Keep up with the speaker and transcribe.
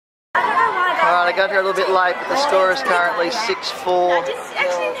Alright, I got here a little bit late, but the score is currently 6-4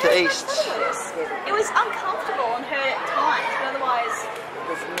 to Easts. It was uncomfortable and hurt at times, but otherwise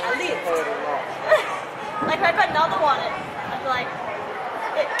I lived. Like if I got another one, I'd be like,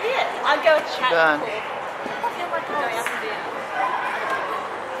 yeah, I'd go with chat and talk. I feel like I'm going up and down.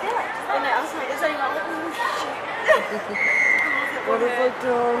 I know, I was like, there's only like, what have I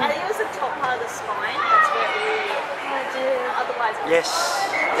done? I think it was the top part of the spine, that's where it really, otherwise it was Yes,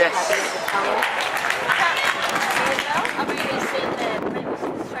 yes. I've really seen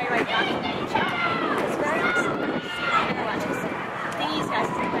the straight right down in the picture. It's very these guys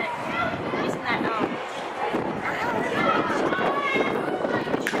using that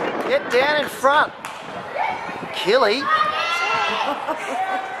Get down in front, Killy.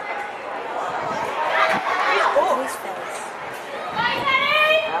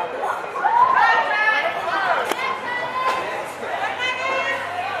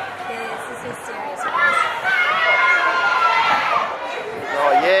 Oh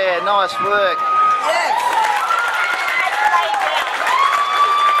yeah, nice work. Yes.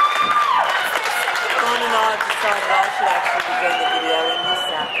 Dawn and I decided I should actually be doing the video in this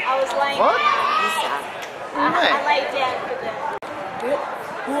app. I was laying What? down. This app. I laid down for them. Yeah.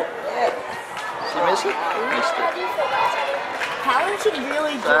 Did you miss it? Missed it. Helen should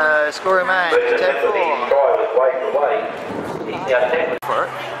really do Score remains 10-4. For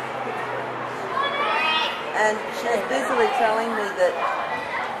it. And she's busily telling me that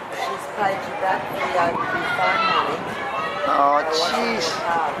she's paid you back for the overdue phone money. Oh, jeez.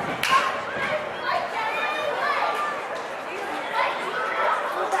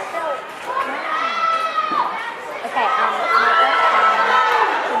 Okay,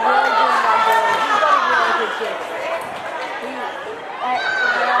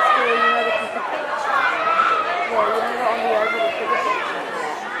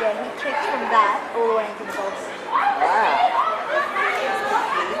 yeah, he kicked from that all the way into the box. Wow.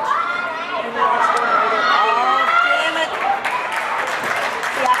 And he actually made it. Oh, damn it.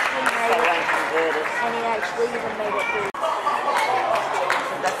 He actually made So it. won't convert it. And he actually even made it through.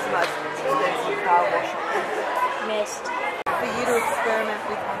 So that's the most expensive car wash on earth. Missed. For you to experiment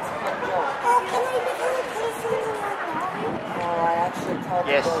with once upon a job. Oh, can I be really playful like that? Oh, I actually told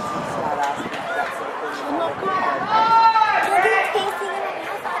Yes. the girls to start asking for that sort of thing. Can I do piercing in my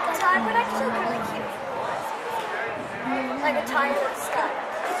mouth all the time? But actually really cute. Like a tiny little stuck.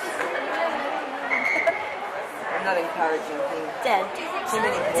 I'm not encouraging him. Dead. Too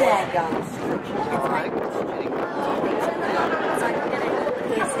many boy guns. Alright. It's like getting a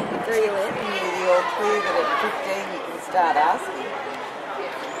piercing through your lip. You're all clear that at 15 you can start asking.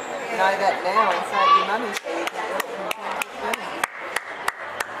 Know that now and save your money so you can do it from 10 to 15.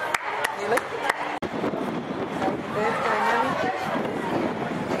 Really? Save your birthday money.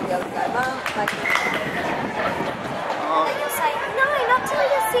 There you go, Mum. Take it. Oh, And you'll say, no, not till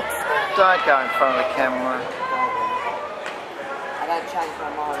you're 16. don't go in front of the camera. I don't change my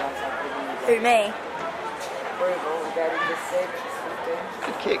mind once I put in the Who, me? approval. The daddy just said she's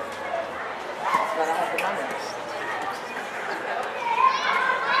 15. Good kick. She's got to have the money.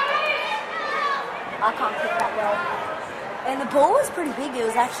 I can't kick that well. And the ball was pretty big. It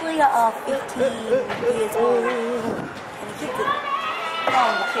was actually 15 years old. And he kicked it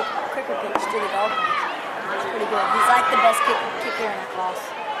on the cricket pitch to the goal post. It was pretty good. He's like the best kicker in our class.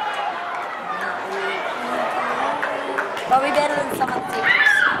 Probably better than some of the teachers.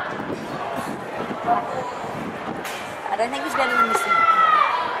 I don't think he's better than Missy.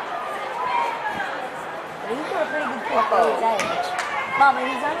 But he's got a pretty good kick for his age. Mum,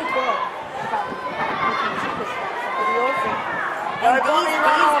 he's only 12. And these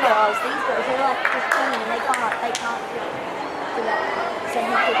girls, they're like 15 and they can't do that. So he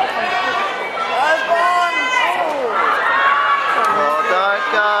kicked it from the cricket. Oh, gone! Oh, don't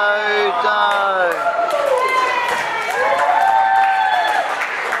go, don't.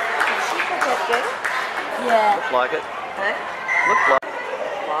 Did she protect it? Yeah. Looked like it. Huh? Looked like it.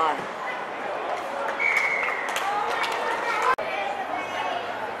 Fine.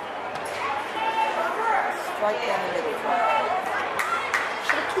 Straight down the middle.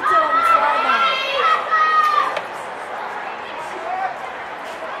 Should have kicked it on the sideline.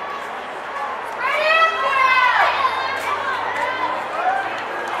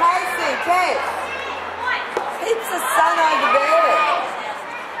 Casey, Cass. Keeps the sun over there.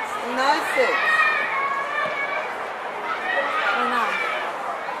 No six. Oh no.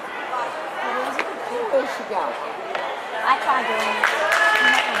 Where's she going? I tried doing it.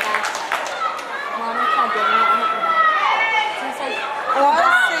 I'm not my back. Mom, I tried doing it. I'm not my back. So he says, Oh, I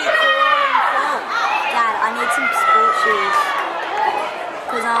see. It's all in front. Dad, I need some sport shoes.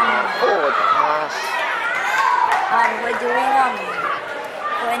 Because Forward pass. We're doing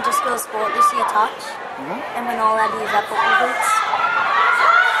we're inter-school sport this year, touch, and we're not allowed to use our football boots.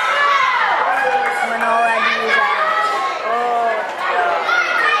 We're not allowed to use our.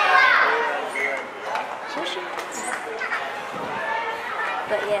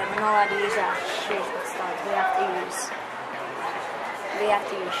 But yeah, we're not allowed to use our shoes and stuff. We have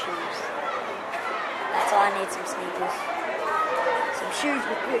to use shoes. That's all I need, some sneakers. Some shoes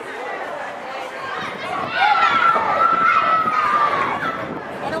with grip.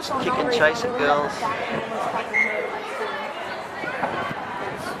 And also Kick and chase it, girls.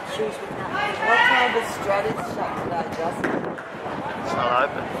 Shoes with nothing. What time is Stratus shut today, Justin? It's not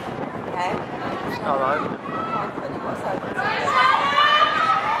open. Okay. It's not open. But it was open.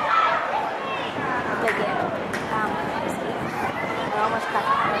 But yeah, we're almost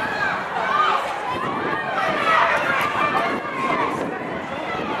cracked.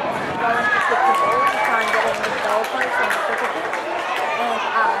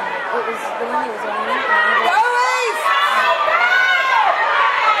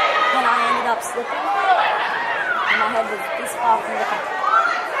 Slipping, and my head was this far from the cup.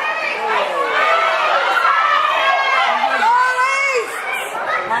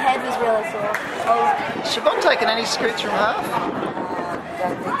 My head was really sore. Has Siobhan taken any scoots from half?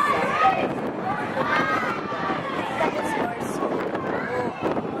 Don't think so.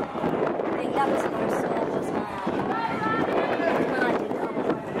 I think that was most sore was when I did that.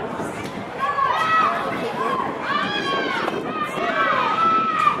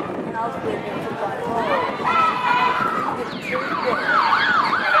 And I was with him for quite a while.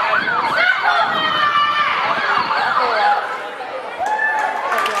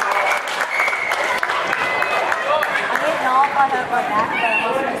 I hurt my back, but I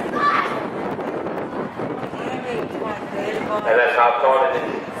wasn't. And that's how tall it is.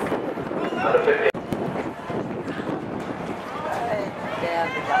 Under 50. Down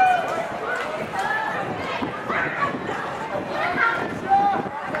the dust.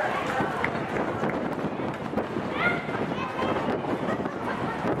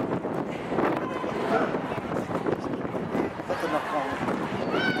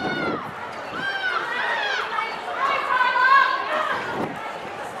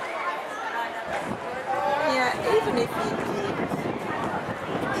 Even if you did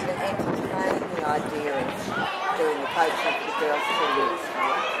even entertain the idea of doing the coaching for the girls 2 weeks,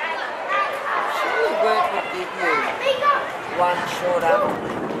 surely work would give you one short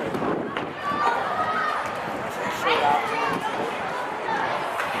afternoon, 2 short afternoons.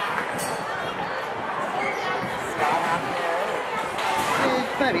 Start half an hour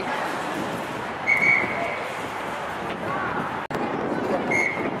early. Maybe.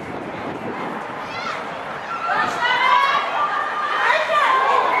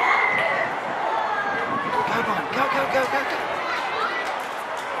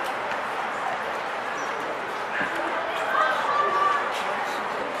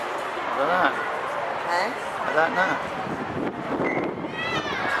 I don't know.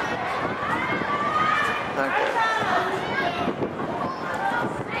 Don't go.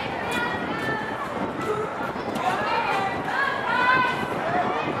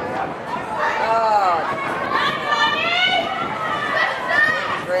 Oh,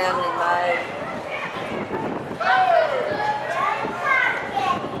 grounding mode.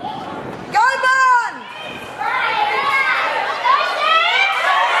 Go, Bun!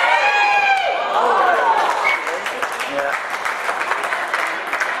 Yeah.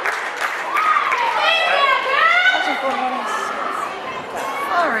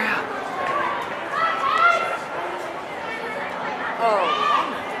 Hurry up. Oh.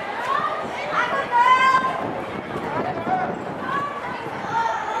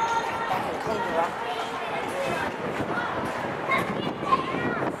 Clean it up.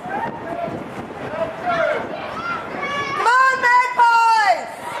 Come on, Magpies!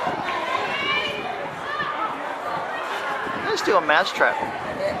 Let's do a mousetrap.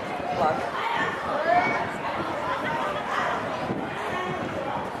 Yeah, plug.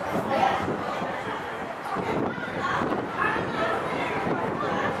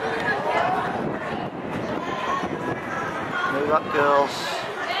 Move up, girls.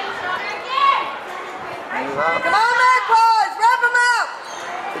 Move up. Come on, Magpies! Wrap them up!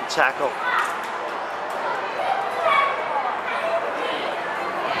 Good tackle.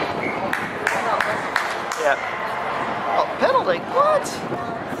 Yeah. Oh, penalty. What?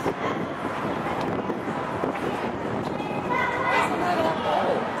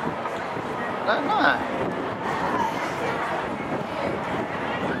 I don't know.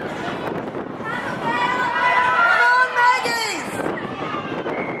 Come on, Maggies!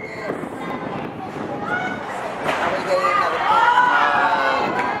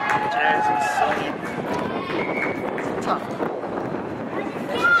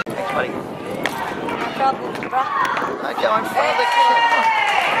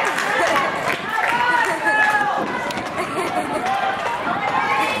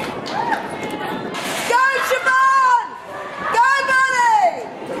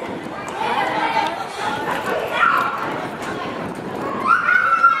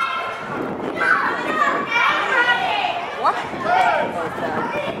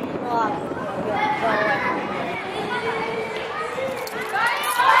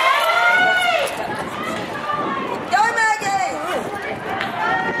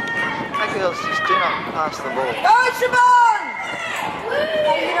 not pass the ball. Go, Siobhan!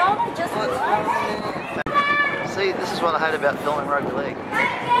 You know, I just See, this is what I hate about filming rugby league.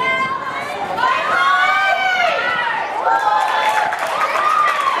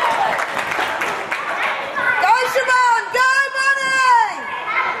 Go, Siobhan! Go, Bunny!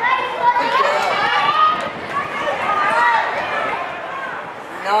 Good girl.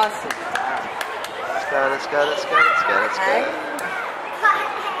 Nice. Let's go, let's go, let's go, let's go, let's Hey? go.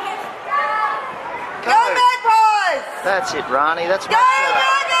 Go, Magpies! That's it, Rani. That's Go, much better.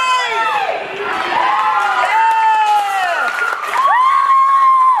 Bunny!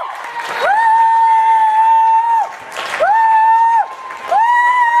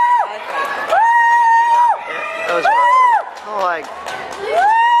 That was like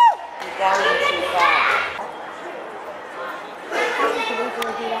You're going too far.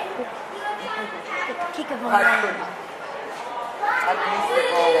 kick of I my couldn't. I'd miss the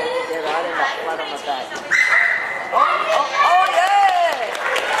ball altogether. I'd end up flat on my back. Oh, yeah!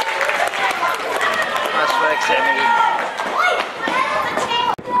 nice work, Sammy.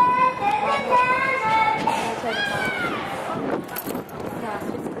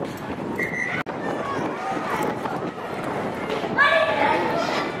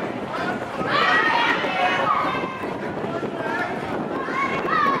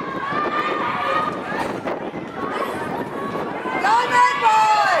 Go,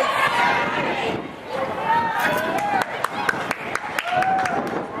 Magpies!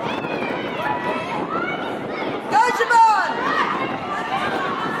 Go, Siobhan!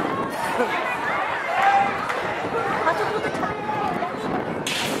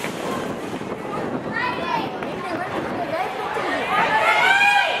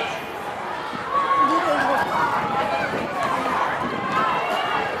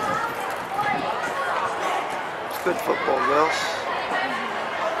 Good football, girls.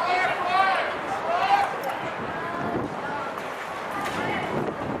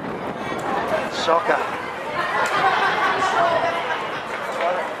 Soccer.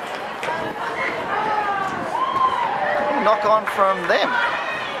 Knock on from them.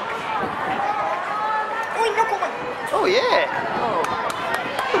 Oh yeah.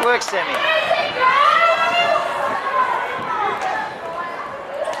 Good work, Sammy.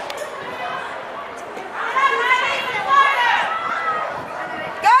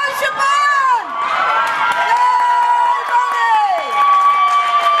 Go, Siobhan! Go, Bunny!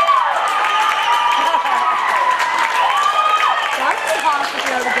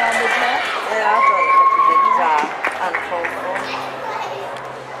 Yeah, I thought it was a bit uncalled for.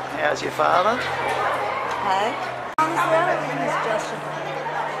 How's your father? Hey?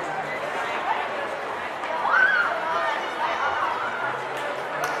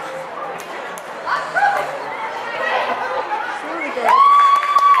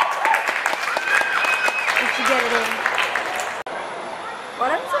 What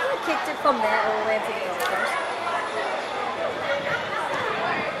happens if we kicked it from there all the way to the goalpost?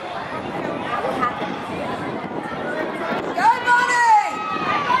 What would happen? Go, Bunny!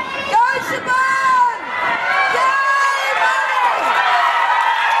 Go, Siobhan! Go, Bunny!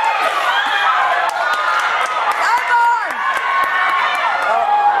 Come on!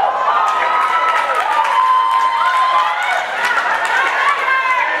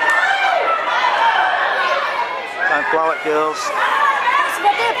 Don't blow it, girls. Pass it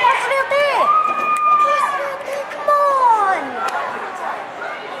out there! Pass it out there! Pass it out there! Come on!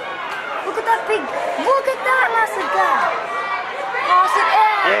 Look at that big... Look at that, Lassiter! Pass it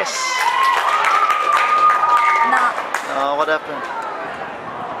out! Yes. Nah, Oh, what happened?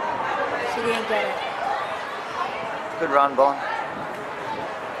 she didn't get it. Good run, Bon.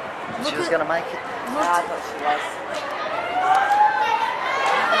 She Look was at- going to make it. No, I thought she was.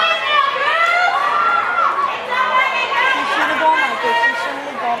 She should have gone like this. She shouldn't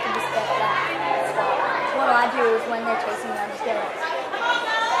have gone for the step back. What I do is when they're chasing me, I just get it.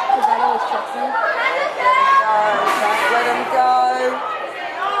 Because that always tricks them. Let him go.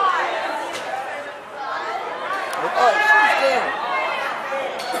 Oh, she's down.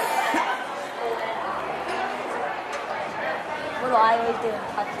 What do I always do in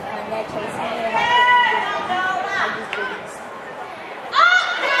touches when they're chasing me and I just do this.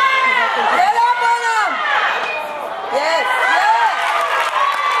 Get up on him! Yes, yes!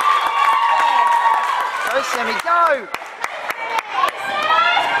 Go, Sammy, go!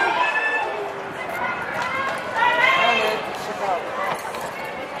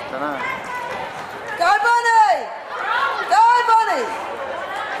 Dunno. Go, Bunny! Go, Bunny!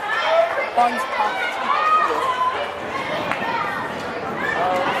 Bon's puffed.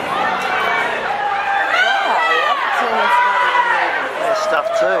 There's stuff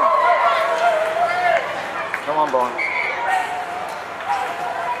too. Come on, Bon.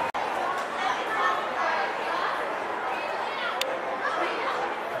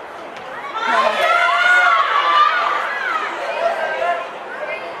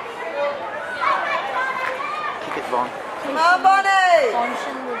 Kick it, Bon. Come on, Bonnie! Bon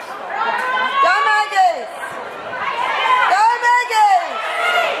shouldn't have stopped like that. Go, Maggie! Go, Maggie!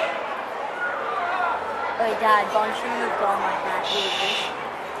 Oh, Dad, Bon shouldn't have gone like that. Either.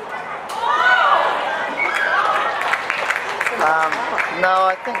 No,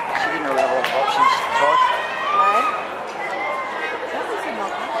 I think she didn't really have a lot of options to try. No? That was a knock.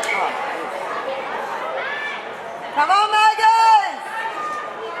 Oh, come on, Maggie!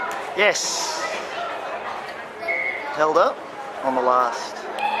 Yes. Held up on the last.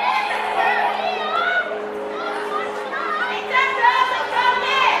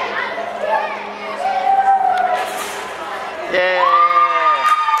 Yeah.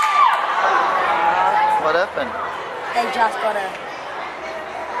 What happened? They just got a.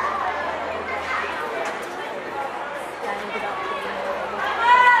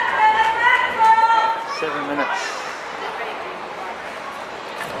 7 minutes.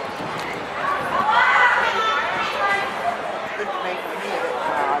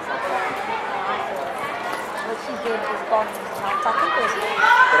 What she did was Bon was like, I think it was.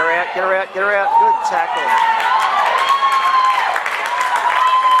 Get her out, get her out, get her out. Good tackle.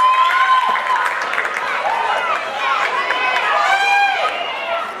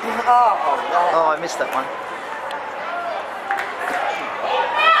 Oh, I missed that one.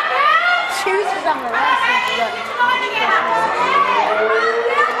 She was just on the last one. She got.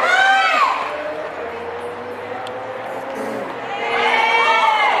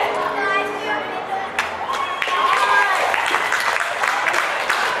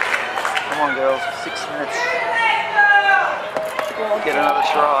 Come on, girls. 6 minutes. Get another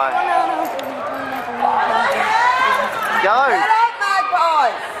try. Go! Get up,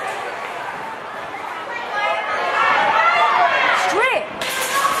 Magpies! Strip!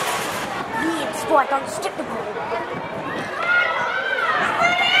 Weird spike on stick the ball.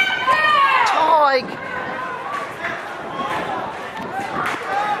 Tig!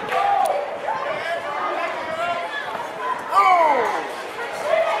 Oh!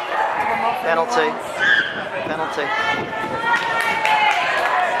 Penalty. Penalty.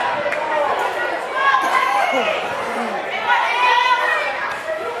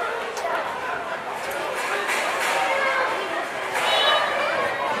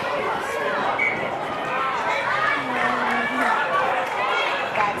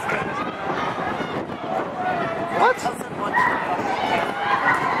 What? Is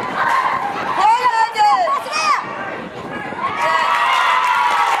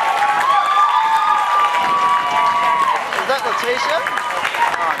that Letitia?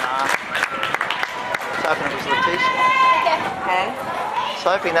 Oh no. I was hoping it was Letitia. Okay. I was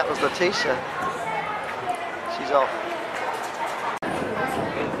hoping that was Letitia. She's off.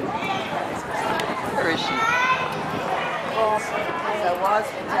 Where is she? So was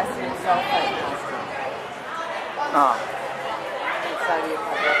potassium sulfate nasty? Oh. And sodium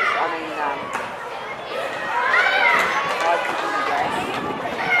hydroxide. I mean, hydrogen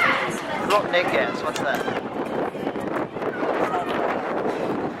gas. Rotten egg gas, what's that?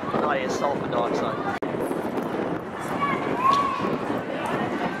 Oh yeah, sulfur dioxide.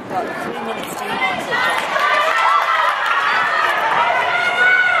 Got 3 minutes to answer.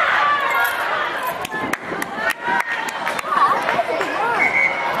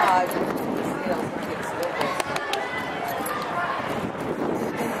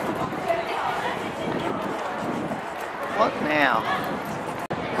 What now?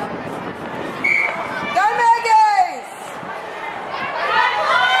 Go Maggies!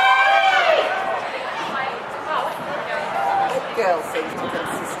 That girl seems to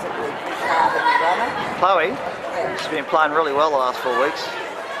consistently push hard in the runner. Chloe? Yeah. She's been playing really well the last 4 weeks.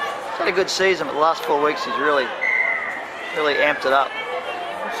 She's had a good season, but the last 4 weeks she's really amped it up.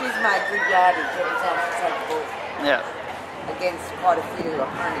 She's made good yardage every time she takes the ball. Yeah. Against quite a few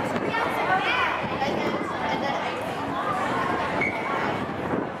opponents.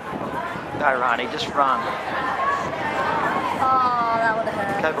 Go, Rani, just run. Oh, that would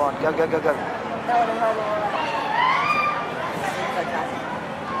have hurt. Go, on, go, go, go, go. That would have hurt all right.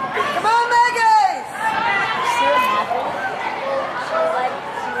 Come on, Maggies! See what happened? She was like,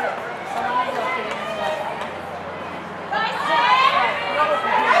 someone was up here and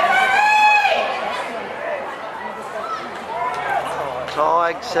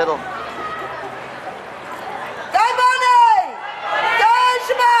Tig, settle. Go, Bonnie! Go,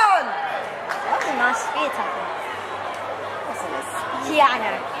 Shimon! that was a nice spear tackle. Wasn't it? Yeah, I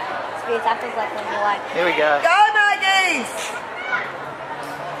know. to be a tackle, like when you're like, Here we go. Go, Maggies!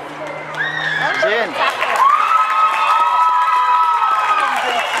 He's in.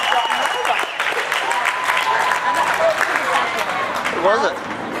 Who was it?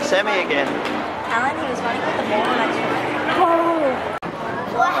 Sammy again. Alan, he was running with the ball and actually.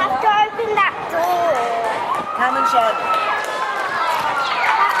 Well, I have to open that door. Come and show me.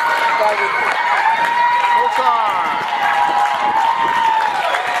 Go with me. Full time.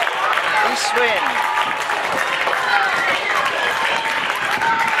 East Swin.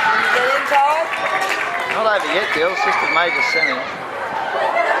 Can you get in, Todd? Not over yet, Gil. It's just a major semi.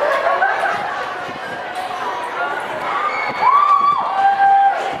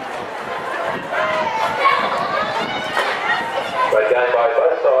 Great game by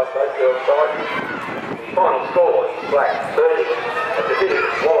both sides, both girls' sides. The final score is Black 30 and the Division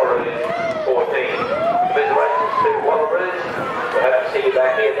Wallaroos 14. Congratulations to Wallaroos. We'll have to see you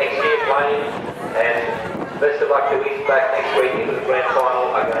back here next year playing, and best of luck to East back next week into the grand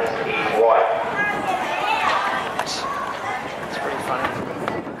final against East White. It's pretty funny.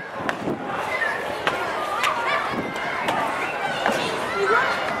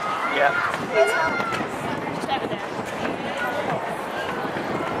 Yeah. Just over there.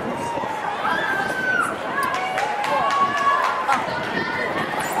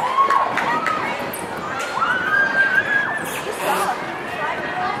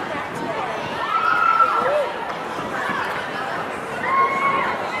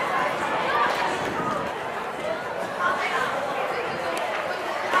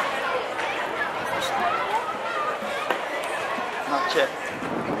 Not yet.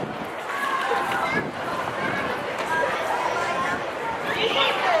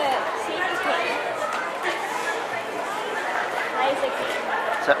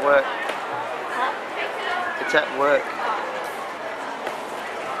 It's at work. It's at work.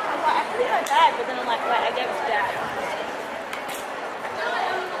 I put it in my bag, but then I'm like, wait, I gave it to Dad.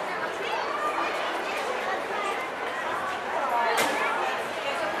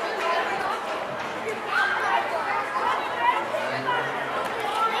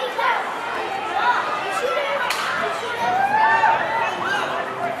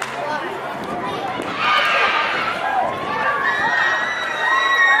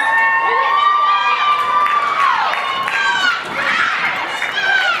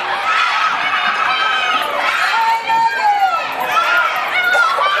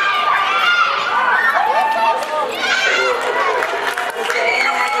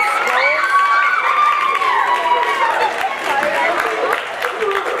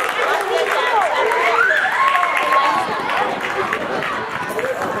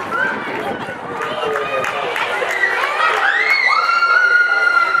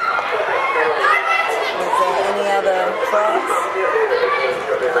 Is there any other prize?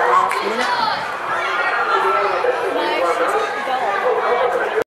 Last minute?